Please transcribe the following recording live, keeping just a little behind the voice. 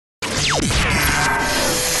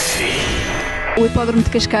O Hipódromo de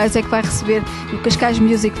Cascais é que vai receber o Cascais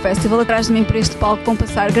Music Festival. Atrás de mim, para este palco, vão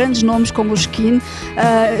passar grandes nomes como os Keane,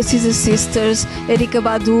 Scissor Sisters, Erika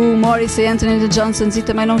Badu, Morrissey, Anthony Johnsons e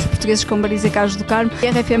também nomes portugueses como Marisa Carlos do Carmo.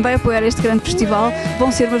 A RFM vai apoiar este grande festival.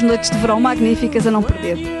 Vão ser umas noites de verão magníficas a não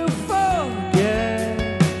perder.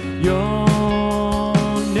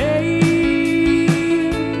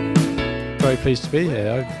 Very pleased to be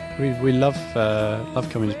here. We love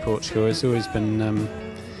coming to Portugal. It's always been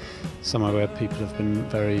somewhere where people have been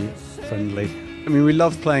very friendly. I mean, we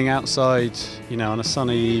love playing outside, you know, on a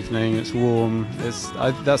sunny evening. It's warm.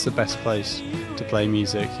 That's the best place to play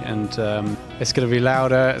music, and it's going to be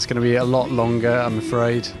louder. It's going to be a lot longer, I'm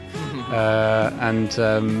afraid.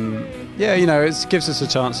 Yeah, you know, it gives us a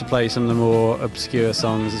chance to play some of the more obscure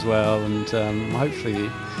songs as well, and hopefully,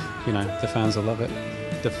 you know, the fans will love it.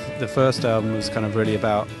 The first album was kind of really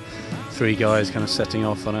about three guys kind of setting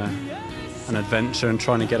off on an adventure and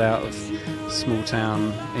trying to get out of small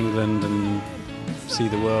town England and see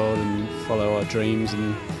the world and follow our dreams,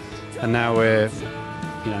 and now we're,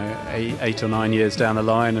 you know, eight or 9 years down the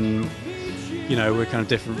line, and you know, we're kind of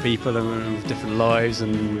different people and with different lives,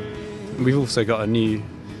 and we've also got a new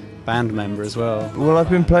band member as well. Well,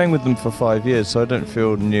 I've been playing with them for 5 years, so I don't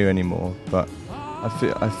feel new anymore, but I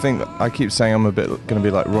think I keep saying I'm a bit going to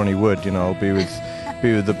be like Ronnie Wood, you know, I'll be with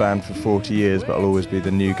the band for 40 years, but I'll always be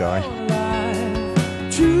the new guy.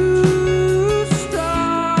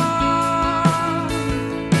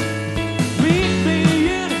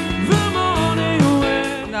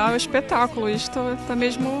 Não, é um espetáculo, isto tá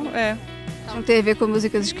mesmo, Não tem a ver com a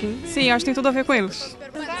música dos Keane? Sim, acho que tem tudo a ver com eles.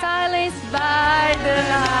 Silence by the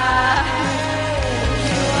night,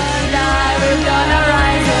 you and I, we're gonna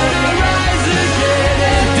rise up.